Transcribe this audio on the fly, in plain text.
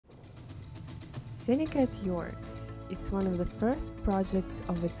Seneca at York is one of the first projects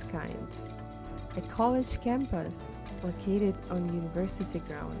of its kind, a college campus located on university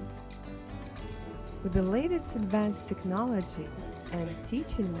grounds. With the latest advanced technology and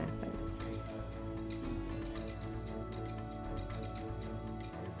teaching methods,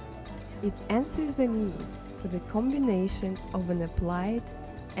 it answers a need for the combination of an applied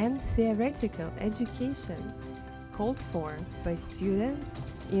and theoretical education called for by students,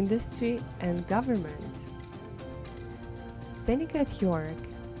 industry, and government. Seneca at York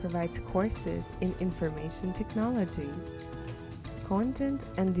provides courses in information technology, content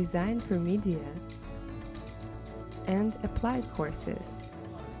and design for media, and applied courses.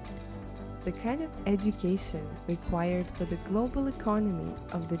 The kind of education required for the global economy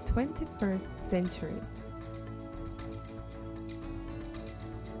of the 21st century.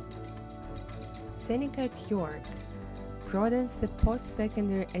 Seneca at York broadens the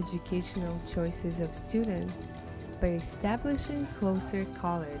post-secondary educational choices of students by establishing closer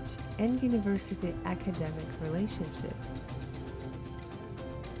college and university academic relationships.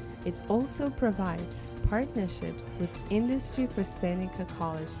 It also provides partnerships with industry for Seneca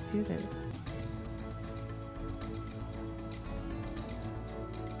College students.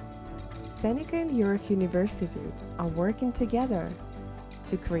 Seneca and York University are working together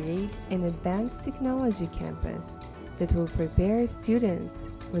to create an advanced technology campus that will prepare students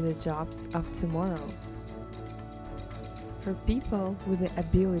for the jobs of tomorrow. For people with the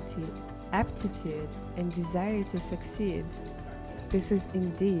ability, aptitude, and desire to succeed, this is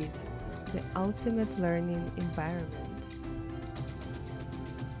indeed the ultimate learning environment.